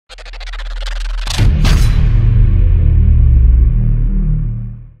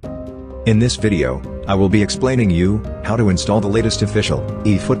In this video, I will be explaining you how to install the latest official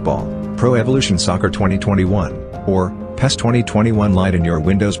eFootball Pro Evolution Soccer 2021 or PES 2021 Lite in your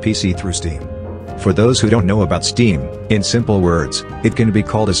Windows PC through Steam. For those who don't know about Steam, in simple words, it can be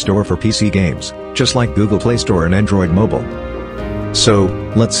called a store for PC games, just like Google Play Store and Android Mobile. So,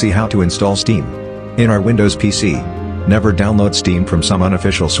 let's see how to install Steam. In our Windows PC, never download Steam from some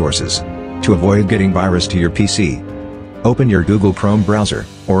unofficial sources. To avoid getting virus to your PC, open your Google Chrome browser,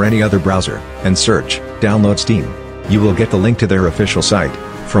 or any other browser, and search, download Steam. You will get the link to their official site,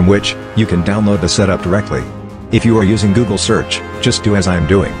 from which, you can download the setup directly. If you are using Google search, just do as I am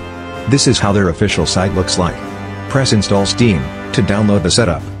doing. This is how their official site looks like. Press Install Steam, to download the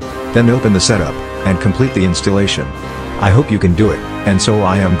setup. Then open the setup, and complete the installation. I hope you can do it, and so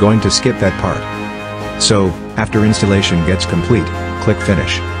I am going to skip that part. So, after installation gets complete, click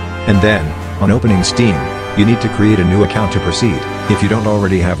Finish. And then, on opening Steam, you need to create a new account to proceed, if you don't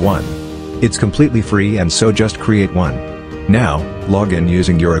already have one. It's completely free and so just create one. Now, log in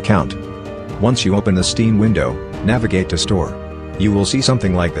using your account. Once you open the Steam window, navigate to Store. You will see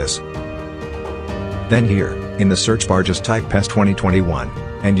something like this. Then here, in the search bar just type PES 2021,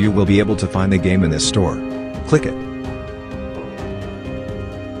 and you will be able to find the game in this store. Click it.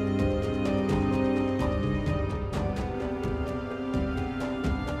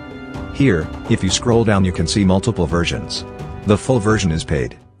 Here, if you scroll down you can see multiple versions. The full version is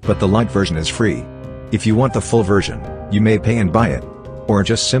paid, but the Lite version is free. If you want the full version, you may pay and buy it. Or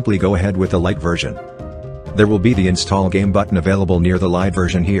just simply go ahead with the Lite version. There will be the Install Game button available near the Lite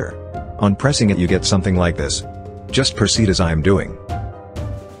version here. On pressing it you get something like this. Just proceed as I am doing.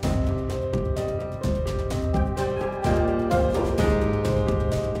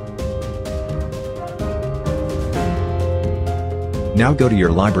 Now go to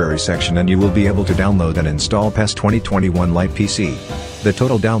your library section and you will be able to download and install PES 2021 Lite PC. The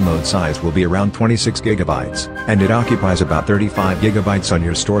total download size will be around 26 GB, and it occupies about 35 GB on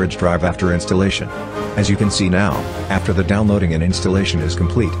your storage drive after installation. As you can see now, after the downloading and installation is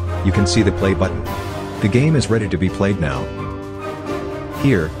complete, you can see the play button. The game is ready to be played now.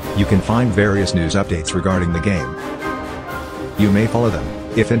 Here, you can find various news updates regarding the game. You may follow them,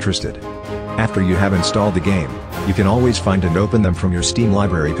 if interested. After you have installed the game, you can always find and open them from your Steam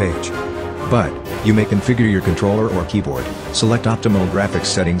library page. But, you may configure your controller or keyboard, select optimal graphics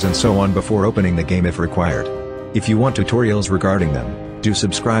settings and so on before opening the game if required. If you want tutorials regarding them, do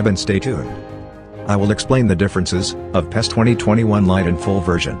subscribe and stay tuned. I will explain the differences of PES 2021 Lite in full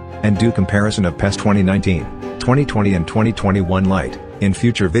version, and do comparison of PES 2019, 2020 and 2021 Lite, in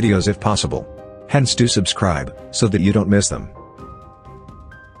future videos if possible. Hence do subscribe, so that you don't miss them.